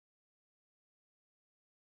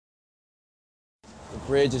The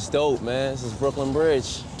bridge is dope, man. This is Brooklyn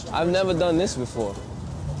Bridge. I've never done this before.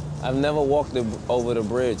 I've never walked over the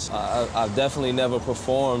bridge. I've definitely never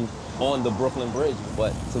performed on the Brooklyn Bridge,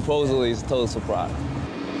 but supposedly it's a total surprise.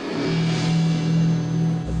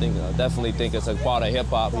 I definitely think it's a part of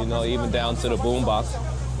hip-hop, you know, even down to the boombox.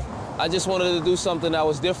 I just wanted to do something that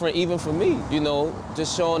was different even for me, you know,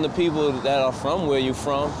 just showing the people that are from where you're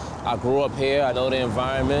from. I grew up here, I know the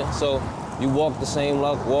environment, so you walk the same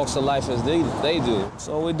walks of life as they do.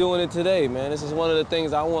 So we're doing it today, man. This is one of the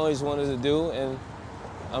things I always wanted to do, and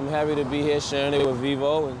I'm happy to be here sharing it with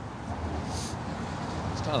VEVO. And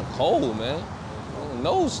it's kind of cold, man. My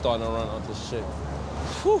nose starting to run off this shit.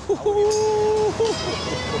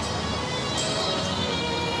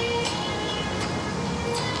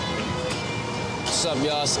 What's up,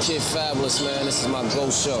 y'all? It's Kid Fabolous, man. This is my Go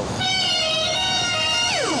Show.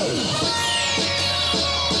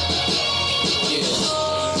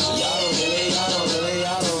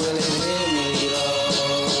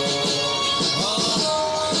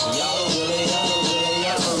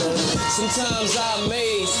 Sometimes I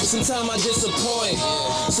amaze, sometimes I disappoint.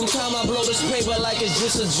 Sometimes I blow this paper like it's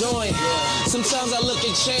just a joint. Sometimes I look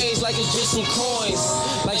at change like it's just some coins.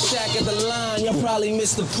 Like Shaq at the line, y'all probably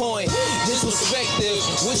missed the point. This perspective,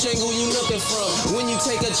 which angle you looking from? When you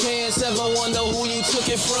take a chance, ever wonder who you took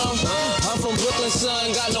it from? I'm from Brooklyn,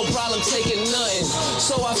 son, got no problem taking nothing.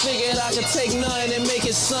 So I figured I could take nothing and make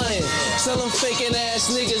it something. Tell them faking ass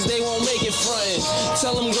niggas they won't make it frontin'.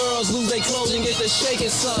 Tell them girls lose their clothes and get the shaking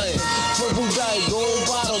something. Purple dye, gold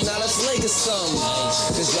bottle, now let's lake or something.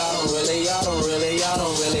 Cause y'all don't really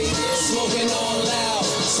smoking on loud,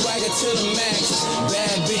 swagger to the max.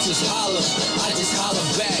 Bad bitches holler, I just holler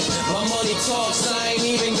back. My money talks, I ain't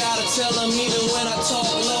even gotta tell them. Even when I talk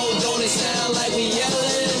low, don't it sound like we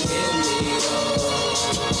yelling?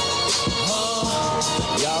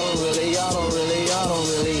 Y'all don't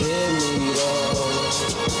really hear me though.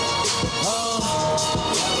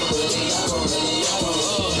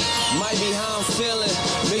 Might be how I'm feeling,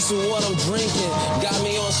 mixed with what I'm drinking. Got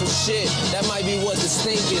me on some shit, that might be what the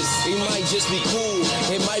stink is. It might just be cool,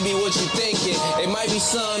 it might be what you thinking. It might be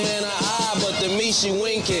something in her eye, but to me she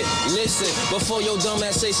winking. Listen, before your dumb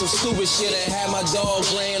ass say some stupid shit and have my dog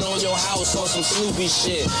playing on your house on some Snoopy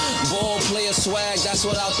shit. Ball player swag, that's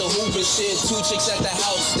without the hooping shit. Two chicks at the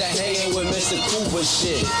house that hanging with Mr. Cooper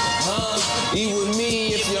shit. Eat with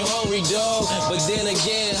me if you're hungry, dog. But then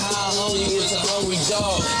again, how hungry is a hungry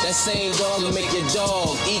dog? That same dog will make your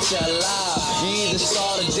dog eat you alive. You either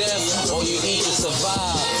starve to death or you eat to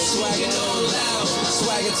survive. Swagging on loud,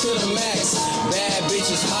 swagger to the max. Bad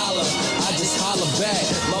bitches holler, I just holler back.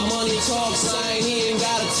 My money talks, I ain't even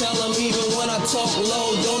gotta tell them. Even when I talk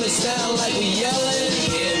low, don't it sound like we yelling?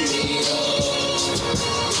 Hear me though.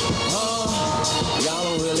 Y'all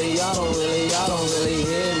don't really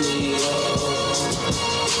hear me though.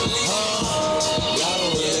 Y'all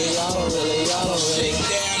don't really shake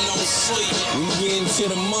down, no sleep. We getting to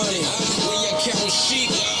the money. When you count sheep,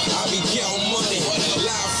 I be counting money.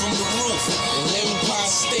 Live from the roof, in Empire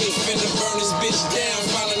State. Finna burn this bitch down,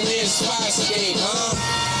 find a near spy escape,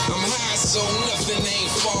 I'm high, so nothing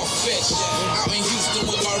ain't far-fetched. Out in Houston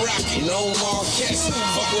with my rocket, no Marquettes.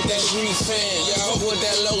 Fuck with that street fan, fuck with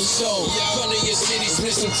that low soul. Come to your city,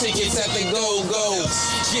 split some tickets at the go-go.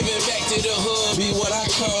 Giving back to the hood, be what I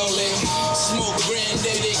call it. Smoke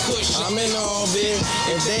granddaddy kush, I'm in all bit.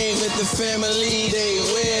 If they ain't with the family, they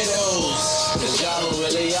weirdos. Cause y'all don't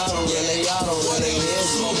really hear.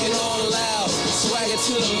 Smoking on loud, swagger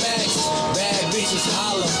to the max. Bad bitches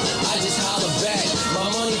holler, I just holler back. My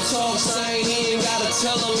money talks, I ain't even gotta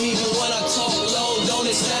tell them. Even when I talk low, don't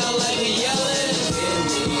it sound like we yelling? Hear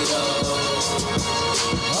me though.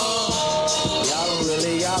 Y'all don't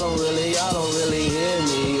really hear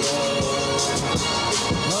me though.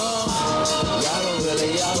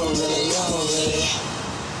 Y'all don't really.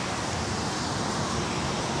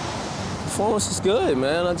 Performance is good,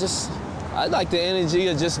 man. I like the energy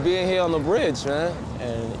of just being here on the bridge, man.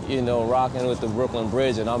 And, you know, rocking with the Brooklyn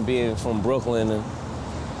Bridge, and I'm being from Brooklyn, and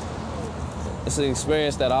it's an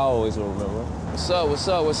experience that I always will remember. What's up?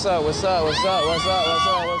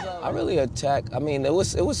 I really I mean, it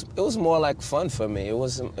was more like fun for me. It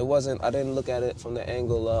wasn't, I didn't look at it from the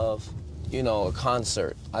angle of, you know, a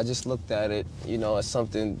concert. I just looked at it, you know, as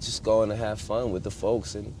something just going to have fun with the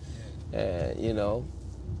folks and you know,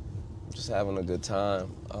 just having a good time.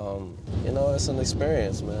 You know, it's an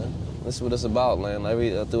experience, man. That's what it's about, man.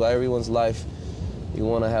 Through everyone's life, you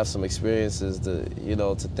want to have some experiences to, you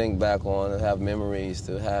know, to think back on and have memories,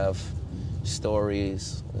 to have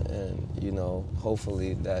stories, and, you know,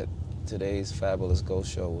 hopefully that today's Fabolous Go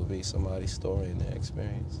Show will be somebody's story and their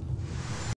experience.